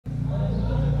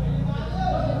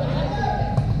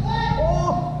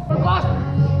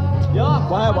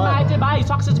भाइ चाहिँ भाइ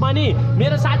सक्सेस भयो नि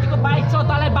मेरो साथीको बाइक छ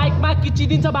तँलाई बाइकमा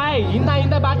किचिदिन्छ भाइ हिँड्दा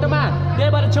हिँड्दा बाटोमा त्यही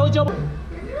भएर छेउछेउ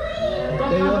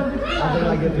त्यही हो आजको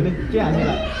लागि यति नै के हाल्नु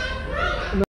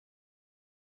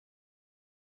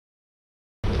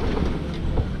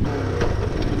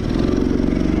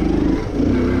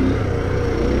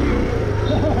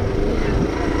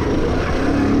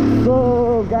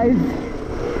guys,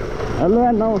 hello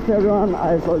and namaste everyone.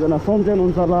 I saw you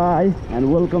and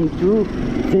welcome to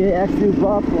JXC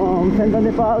vlog from Central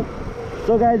Nepal.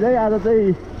 So guys, आज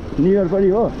चाहिँ न्यू इयर पनि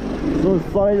हो. So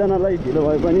सबैजनालाई ढिलो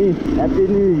भए पनि ह्याप्पी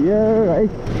न्यू इयर है.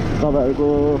 तपाईहरुको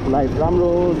लाइफ राम्रो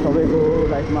होस्, सबैको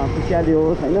लाइफमा खुशियाली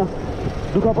होस् हैन.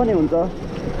 दुःख पनि हुन्छ,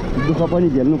 दुःख पनि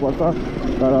झेल्नु पर्छ,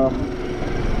 तर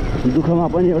दुःखमा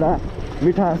पनि एउटा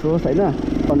मिठास होस् हैन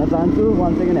भन्न चाहन्छु.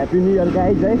 Once again happy new year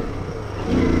guys है.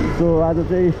 सो आज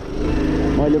चाहिँ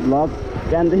मैले भ्लग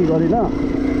बिहानदेखि गरिनँ,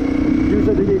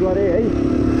 दिउँसोदेखि गरेँ है.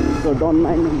 So don't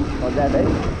mind for that है.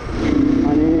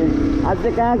 अनि आज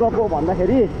चाहिँ कहाँ गएको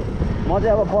भन्दाखेरि म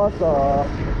चाहिँ अब फर्स्ट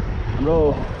हाम्रो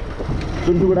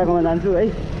चुन्टुकुडाकोमा जान्छु है.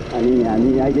 अनि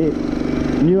हामी अहिले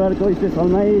न्यु इयरको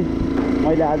स्पेसलमै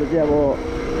मैले आज चाहिँ अब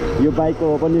यो बाइकको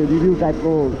पनि रिभ्यू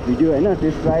टाइपको भिडियो होइन,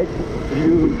 टेस्ट राइड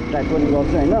रिभ्यू टाइपको पनि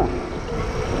गर्छु होइन.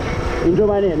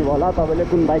 इन्ट्रोमा नै हेर्नु होला तपाईँले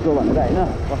कुन बाइक हो भनेर होइन,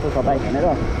 कस्तो छ बाइक भनेर.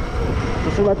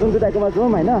 त्यसोमा चुन्टु दाइकोमा जाउँ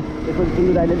होइन. त्यसपछि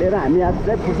चुन्टु दाइले लिएर हामी आज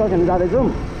चाहिँ फुटसल खेल्नु जाँदैछौँ.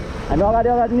 हामी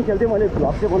अगाडि नै खेल्थ्यौँ, मैले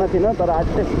भ्लग चाहिँ बनाएको थिइनँ, तर आज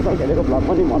चाहिँ फुटसल खेलेको भ्लग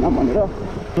पनि भनौँ भनेर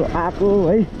सो आएको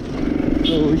है.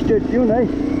 सो स्टे ट्युन है.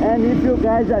 And if you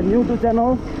guys are new to channel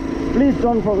please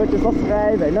don't forget to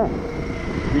subscribe होइन.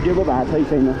 भिडियोको भएको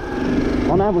छैन,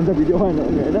 खनाब हुन्छ भिडियो भएन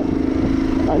भने होइन.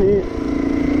 अनि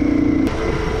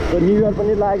न्यु इयर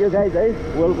पनि लाग्यो गाइज है.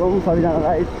 वेलकम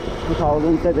सबैजनालाई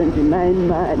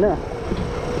 2079मा होइन.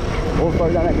 हो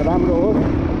सबैजनाको राम्रो होस्.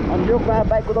 अनि यो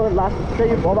बाइकको त लास्ट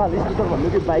चाहिँ बबाल स्कुटर भन्नु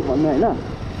कि बाइक भन्नु होइन.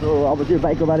 सो अब चाहिँ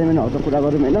बाइकको बारेमा नै हल्का कुरा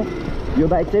गरौँ होइन. यो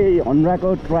बाइक चाहिँ होन्डाको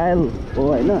ट्रायल हो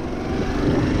होइन.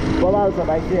 बबाल छ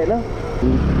बाइक चाहिँ होइन.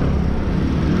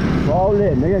 सबले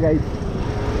हेर्ने क्या गाइज.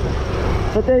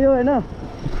 सो त्यही हो होइन.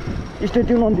 स्टे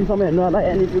ट्युन अन्तिम समय हेर्नु होला.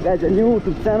 And if you guys new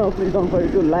to channel please don't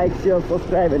forget to like share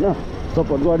subscribe होइन.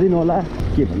 सपोर्ट गरिदिनु होला.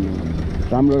 के भन्नु,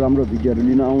 राम्रो राम्रो भिडियोहरू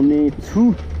लिन आउने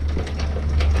छु.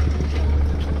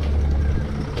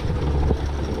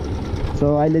 सो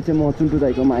अहिले चाहिँ म चुन्टु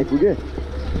दाइकोमा आइपुगेँ.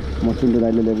 म चुन्टु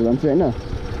दाइले लिएर जान्छु होइन.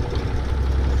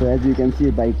 So as you can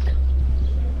C bike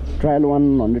trial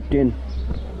 110.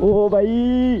 ओ भाइ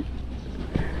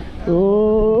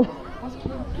ओ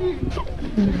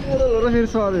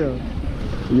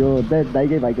यो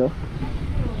दाइकै बाइक हो.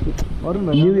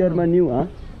 न्यु इयरमा न्यु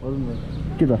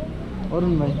के त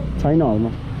अरुण भाइ छैन हलमा.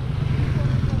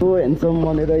 ओ हेन्डसम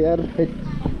भनेर यार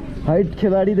हाइट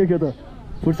खेलाडी देख्यो त.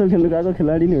 फुटसल खेल्नु गएको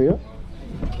खेलाडी नै हो यो.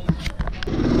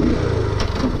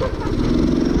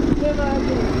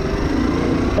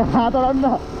 हात हराउनु न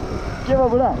के भयो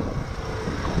बुढा.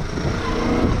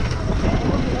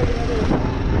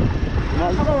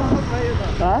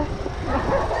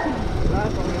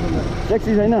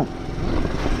 सेक्सी छैन,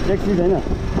 सेक्सी छैन.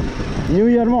 न्यु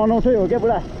इयरमा अनाउँछै हो क्या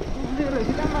बुढा.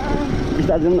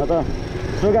 बिस्तारै जाउँ न त.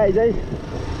 सो गाइज है,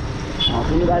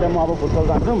 सुन्नु गएर म अब फुटबल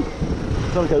जान्छौँ,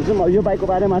 फुटबल खेल्छौँ. अब यो बाइकको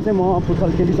बारेमा चाहिँ म फुटबल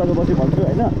खेलिसकेपछि भन्छु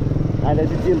होइन. अहिले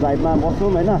चाहिँ चिल भाइबमा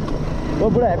बस्छौँ होइन. ओ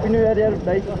बुढा ह्याप्पी न्यु इयर यार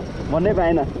दाइ भन्नै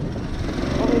पाएन हो.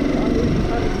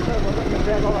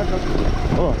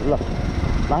 ल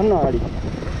लाग्नु न अगाडि.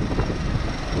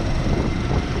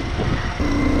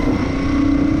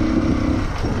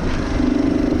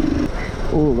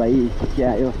 ओ भाइ के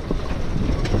आयो.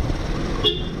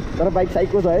 तर बाइक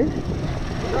साइकको छ है.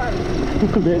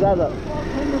 भेजा छ,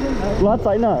 क्लच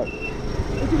छैन,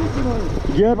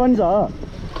 गियर पनि छ,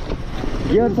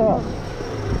 गियर छ,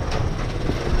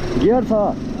 गियर छ,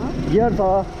 गियर छ.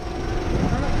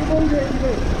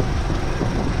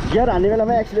 गियर हान्ने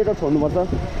बेलामा एक्सिलेटर छोड्नुपर्छ.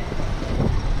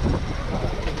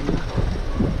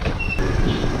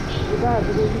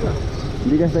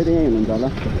 विकास दाइ त यहीँ हुनुहुन्छ होला.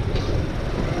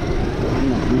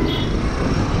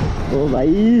 ओ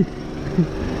भाइ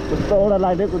कस्तो एउटा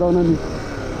लाग्दै कुदाउन नि.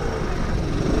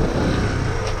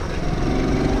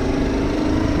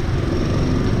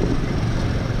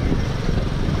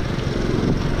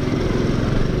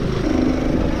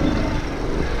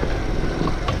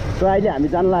 सो अहिले हामी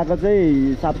जान लागेको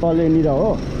चाहिँ साततलेनिर हो.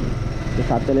 त्यो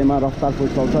साततलेमा रफ्तार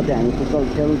फुटसल छ, त्यहाँ हामी फुटसल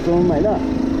खेल्छौँ होइन.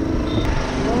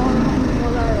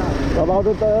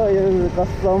 दबाउँदै त यो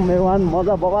कसम मेवान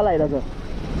मजा बबाल आइरहेछ.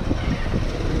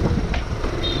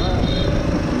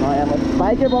 नयाँ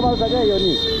बाइकै बबाल छ क्या यो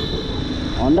नि.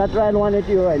 होन्डा ट्रायल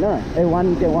 180 हो होइन.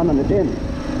 110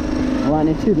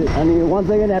 अनि once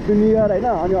again happy new year होइन।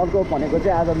 अनि अर्को भनेको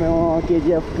चाहिँ आज म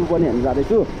KGF 2 पनि हेर्नु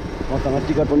जाँदैछु। मसँग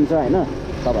टिकट पनि छ होइन।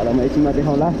 तपाईँहरूलाई म एकछिनमा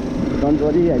देखाउँला, डोन्ट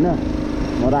वरी होइन।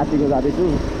 म रातिको जाँदैछु,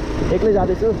 एक्लै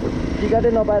जाँदैछु,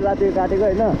 टिकटै नपाएर रातिको काटेको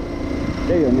होइन।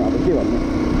 त्यही हो नि अब के भन्नु।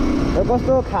 र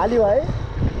कस्तो खाली भयो है,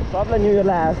 सबलाई न्यु इयर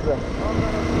आएको छ।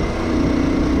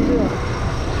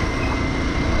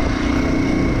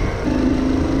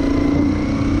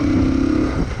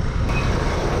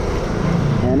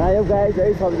 आयो गाइज है,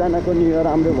 सबजनाको न्यु इयर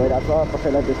राम्रै भइरहेछ।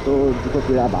 कसैलाई त्यस्तो दुःख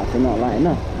पीडा भएको छैन होला होइन।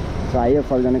 सो आयो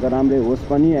सबजनाको राम्रै होस्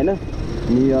पनि होइन।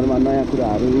 न्यु इयरमा नयाँ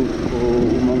कुराहरूको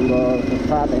उमङ्ग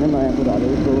साथ होइन, नयाँ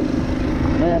कुराहरूको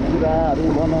नयाँ कुराहरू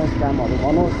बनाओस्, कामहरू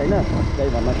बनाओस् होइन, त्यही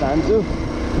भन्न चाहन्छु।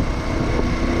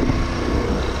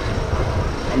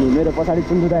 अनि मेरो पछाडि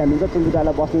चुन्डुटा हेर्नुहुन्छ,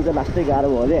 चुन्डुटालाई बस्नु चाहिँ लास्टै गाह्रो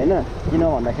भयो अरे होइन। किन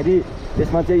भन्दाखेरि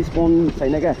त्यसमा चाहिँ स्पोन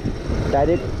छैन क्या,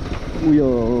 डाइरेक्ट उयो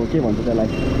के भन्छ त्यसलाई,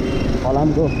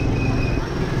 फलामको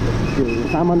त्यो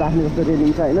सामान राख्ने जस्तो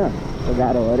रेलिङ छ होइन, त्यो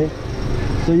गाह्रो हो अरे।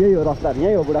 सो यही हो रफ्तार,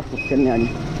 यही हो बुढा खेल्ने हामी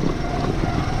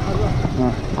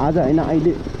आज होइन,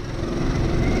 अहिले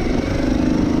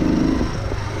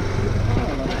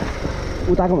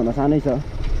उताको भन्दा सानै छ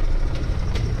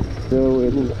त्यो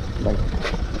हेर्नु भाइ।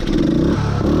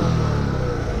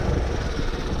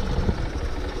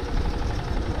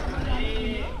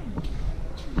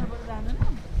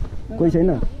 कोही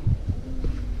छैन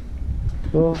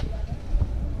हो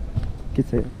के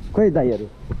छ खोइ दाइहरू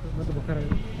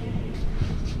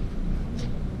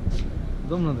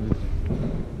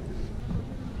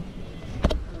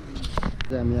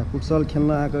हामी यहाँ फुटसल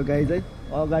खेल्न आएको गाई चाहिँ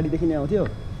अगाडिदेखि नै आउँथ्यो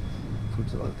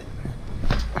फुटसल।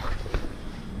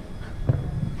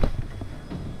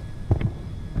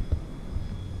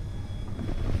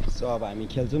 सो अब हामी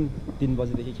खेल्छौँ 3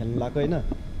 बजीदेखि खेल्नु लाग्यो होइन।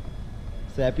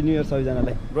 सो ह्याप्पी न्यु इयर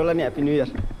सबैजनालाई, ब्रोलाई नि ह्याप्पी न्यु इयर।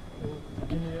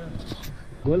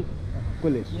 गोल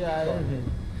कसले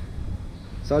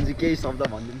सरजी केही शब्द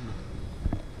भनिदिनु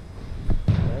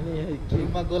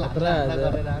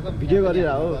भिडियो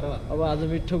गरिरह हो। अब आज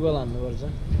मिठो गोल हान्नुपर्छ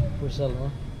फुटसलमा,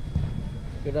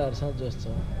 केटाहरूसँग जोस छ।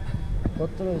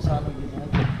 कत्रो सानो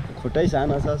खुट्टै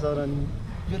सानो छ सर। अनि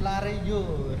यो लारै यो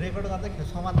रेकर्ड गर्दा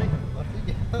समात्दै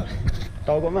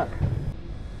टाउकोमा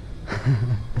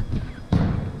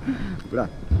पुरा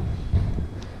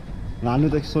हाल्नु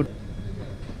त सोट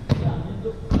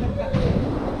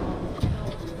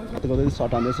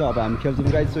सर्ट हान्दैछ। अब हामी खेल्छौँ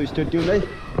गाइज। सो स्टे ट्युन है,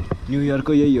 न्यु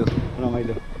इयरको यही हो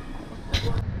रमाइलो।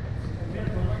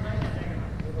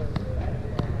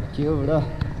 के हो बुढा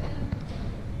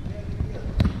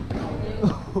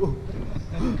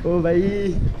ओ भाइ।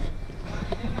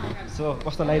 सो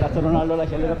कस्तो लागिरहेको छ रोनाल्डोलाई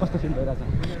खेलेर, कस्तो फिल भइरहेछ?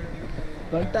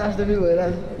 घन्टा जस्तो फिल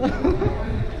भइरहेछ।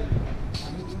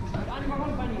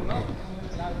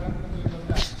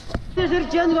 त्यसरी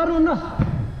चेन्ज गर्नुहुन्न,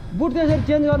 बुट त्यसरी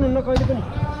चेन्ज गर्नुहुन्न कहिले पनि।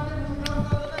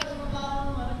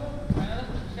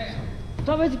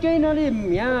 तपाईँ चाहिँ केही नलिए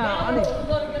यहाँ अलिक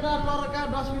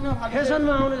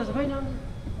फेसनमा आउने जस्तो खै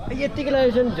यत्तिकै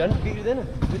लागेको छ नि, झन् बिग्रिँदैन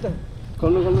जुत्ता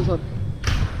खोल्नु सर।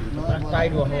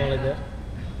 टाइट भन्नु मलाई त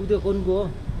उ त्यो कुनको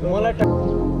हो मलाई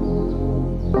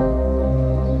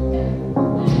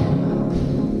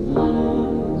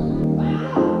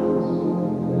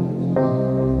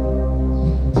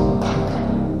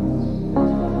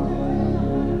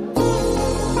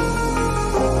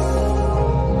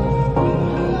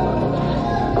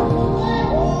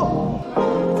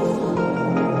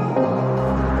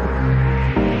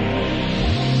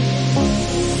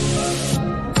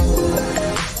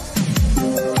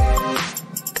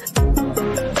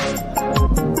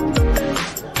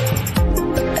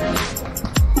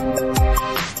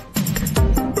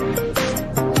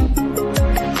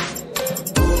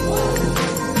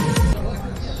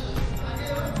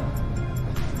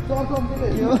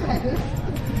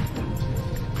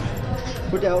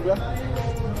फुट्यो ब्रो,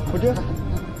 फुट्यो।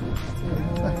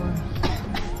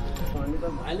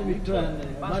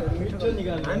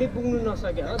 हामी पुग्नु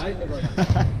नसक्यो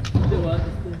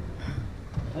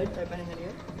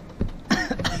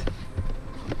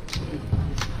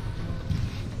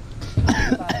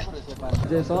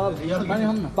सब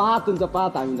पात हुन्छ,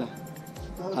 पात हामी त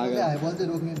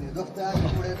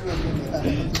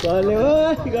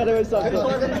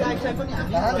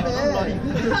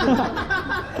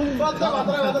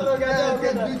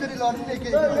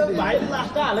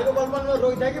हालेको बलमा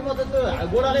रोक्दा कि म त त्यो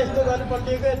गोडाले यस्तो गर्नु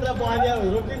पल्टिएको यत्र बहालिया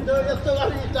रोकिन्थ्यो यस्तो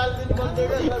गर्ने स्टाइल दिनु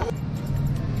पल्टिएको।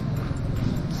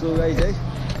 सो गाइस है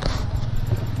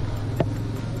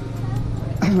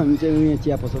हामी चाहिँ यहाँ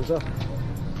चिया पसल छ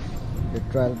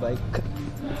ट्रायल बाइक।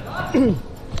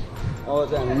 अब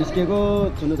चाहिँ हामी निस्केको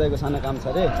चुनुदाईको सानो काम छ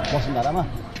अरे वसुन्धरामा।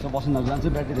 सो वसुन्धरा जान्छु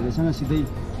ब्याट्री धेरैसँग सिधै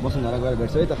वसुन्धरा गएर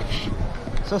भेट्छु है त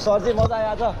सो सर चाहिँ मजा आयो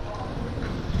आज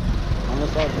हाम्रो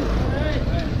सर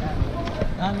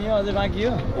हामी यो अझै बाँकी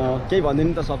हो केही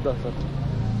भनिदिनु त शब्द सर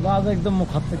ल आज एकदम म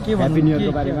खत्ता के भन्नु ह्याप्पी न्यू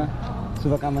इयरको बारेमा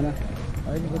शुभकामना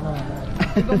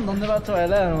एकदम धन्यवाद छ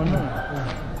भाइलाई भन्नु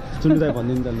सुन्नुलाई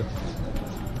भनिदिनु त ल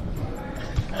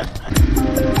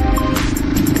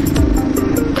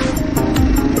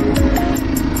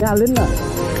यहाँ हाल्दैन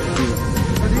न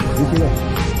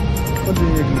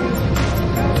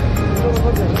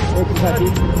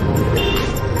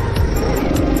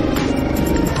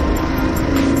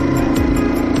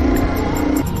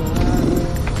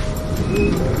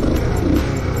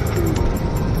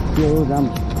त्यो जाम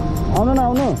आउनु न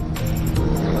आउनु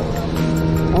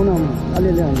आउनु आउनु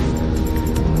अलिअलि आउनु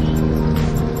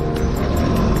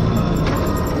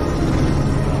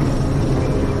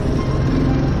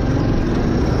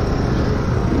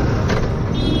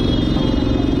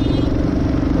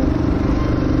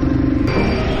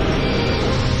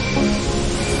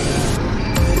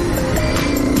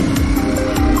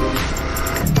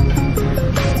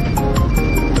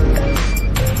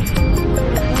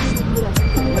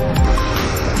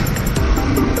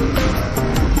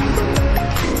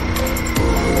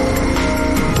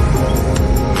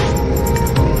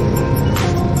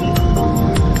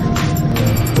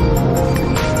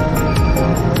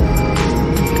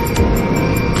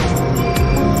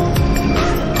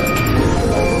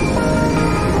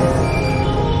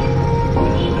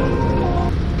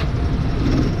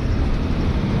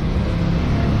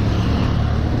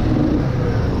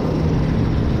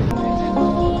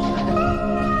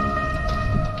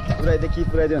पुऱ्याइदियो कि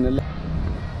पुऱ्याइदियो भनेर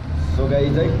सो गाई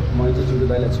चाहिँ मैले चाहिँ छुटु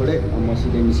दाइलाई छोडेँ म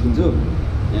सिधै निस्किन्छु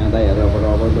यहाँ दाइहरूबाट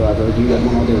अब आज न्यु इयर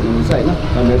मनाउँदै हुनुहुन्छ होइन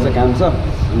र मेरो चाहिँ काम छ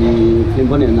अनि फिल्म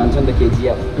पनि हेर्नु जान्छ नि त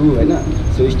KGF 2 होइन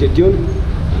सो स्टे ट्युन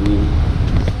अनि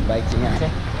बाइक चाहिँ यहाँ छ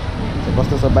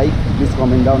कस्तो छ बाइक प्लिज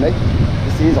कमेन्ट डाउन है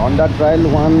this is Honda trial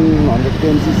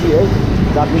 110cc है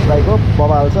जापानिज बाइक हो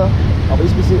बबाल छ अब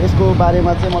स्पेसिफिक यसको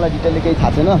बारेमा चाहिँ मलाई डिटेलली केही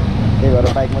थाहा छैन त्यही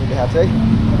भएर बाइक मैले देखाएको छु है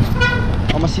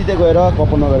अब म सिधै गएर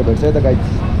कपनमा गएर भेट्छु है त गाइज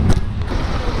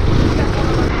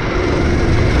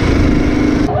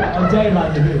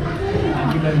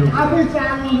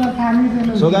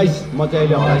सो गाइज म चाहिँ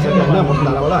अहिले आइसकेँ होइन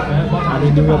बसुन्धराबाट अनि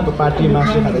न्यु इयरको पार्टी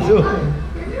मासु खाँदैछु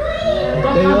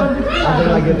त्यही हो आजको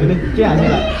लागि यति नै के हाल्नु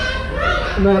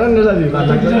नहेर नि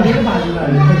दाजु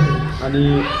अनि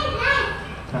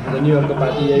न्यु इयरको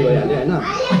पार्टी यही भइहाल्यो होइन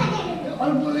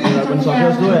पनि सक्यो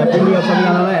जस्तो ह्याप्पी न्यु इयर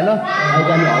सबैजनालाई होइन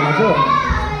अहिले हामी हलमा छु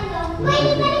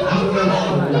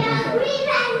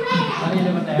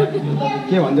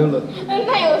के भनिदेऊ ल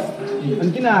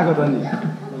अनि किन आएको त अनि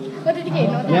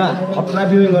यहाँ खतरा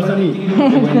भ्युइङ गर्छ नि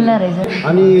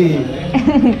अनि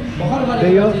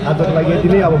त्यही हो आजको लागि यति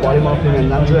नै अब भरे म फिल्म हेर्न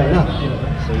जान्छु होइन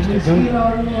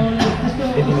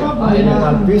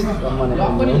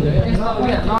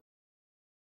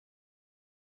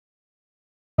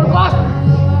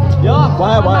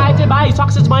भाइ चाहिँ भाइ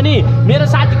सक्सेस भयो नि मेरो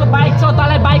साथीको बाइक छ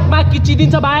तँलाई बाइकमा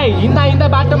किचिदिन्छ भाइ हिँड्दा हिँड्दा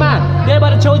बाटोमा त्यही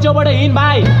भएर छेउछेउबाट हिँड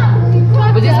भाइ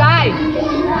बुझिस् भाइ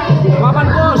म पनि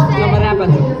पोस्ट नम्बर आएको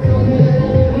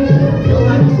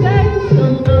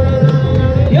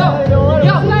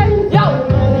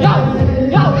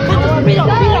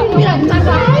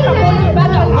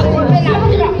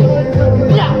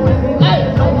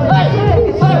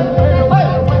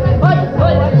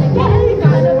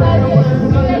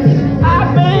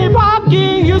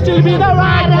be the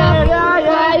rider,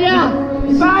 yeah.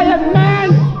 Fire man.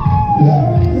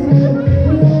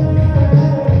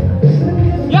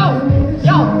 Yo.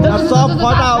 Soft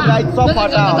hot out, guys. Soft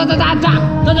hot out.